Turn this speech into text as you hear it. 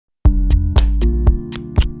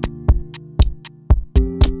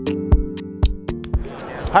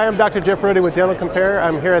Hi, I'm Dr. Jeff Rohde with Dentalcompare.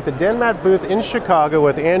 I'm here at the DenMat booth in Chicago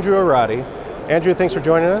with Andrew Rohde. Andrew, thanks for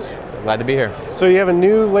joining us. Glad to be here. So you have a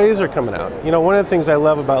new laser coming out. You know, one of the things I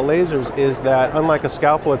love about lasers is that unlike a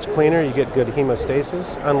scalpel, it's cleaner, you get good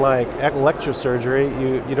hemostasis. Unlike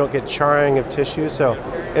electrosurgery, you don't get charring of tissue, so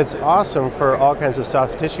it's awesome for all kinds of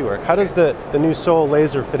soft tissue work. How does the new Sol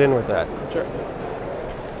laser fit in with that? Sure.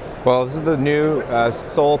 Well, this is the new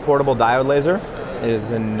Sol portable diode laser. It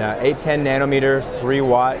is an 810 nanometer,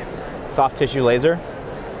 3-watt soft tissue laser.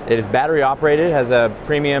 It is battery operated, has a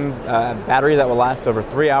premium battery that will last over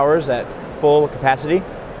 3 hours at full capacity.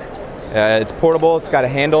 It's portable, it's got a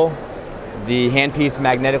handle. The handpiece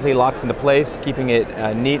magnetically locks into place, keeping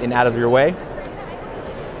it neat and out of your way.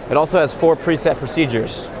 It also has 4 preset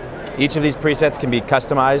procedures. Each of these presets can be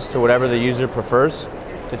customized to whatever the user prefers.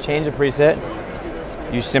 To change a preset,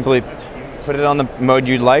 you simply put it on the mode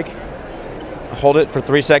you'd like, hold it for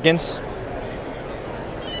 3 seconds,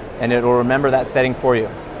 and it will remember that setting for you.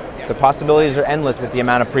 The possibilities are endless with the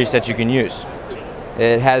amount of presets you can use.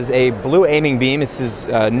 It has a blue aiming beam. This is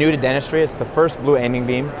new to dentistry. It's the first blue aiming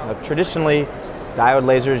beam. Traditionally, diode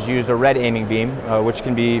lasers used a red aiming beam, which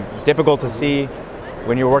can be difficult to see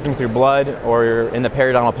when you're working through blood or you're in the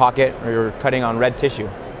periodontal pocket or you're cutting on red tissue.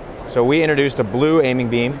 So we introduced a blue aiming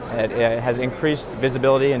beam. It has increased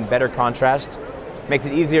visibility and better contrast. Makes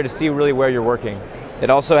it easier to see really where you're working. It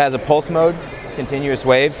also has a pulse mode, continuous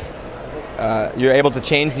wave. You're able to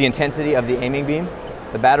change the intensity of the aiming beam.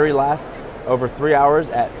 The battery lasts over 3 hours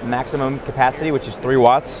at maximum capacity, which is 3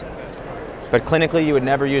 watts. But clinically, you would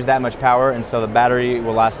never use that much power, and so the battery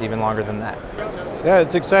will last even longer than that. Yeah,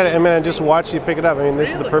 it's exciting. I mean, I just watched you pick it up. I mean,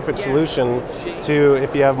 this is the perfect solution to,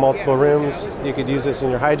 if you have multiple rooms, you could use this in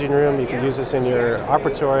your hygiene room, you could use this in your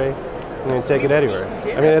operatory, and take it anywhere.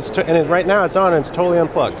 I mean, right now it's on and it's totally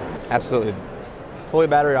unplugged. Absolutely. Fully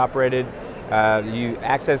battery operated. You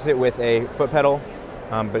access it with a foot pedal,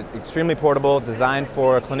 but extremely portable, designed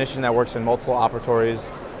for a clinician that works in multiple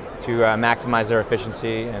operatories to maximize their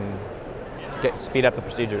efficiency and speed up the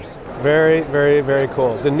procedures. Very, very, very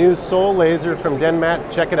cool. The new Sol laser from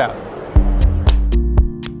DenMat, check it out.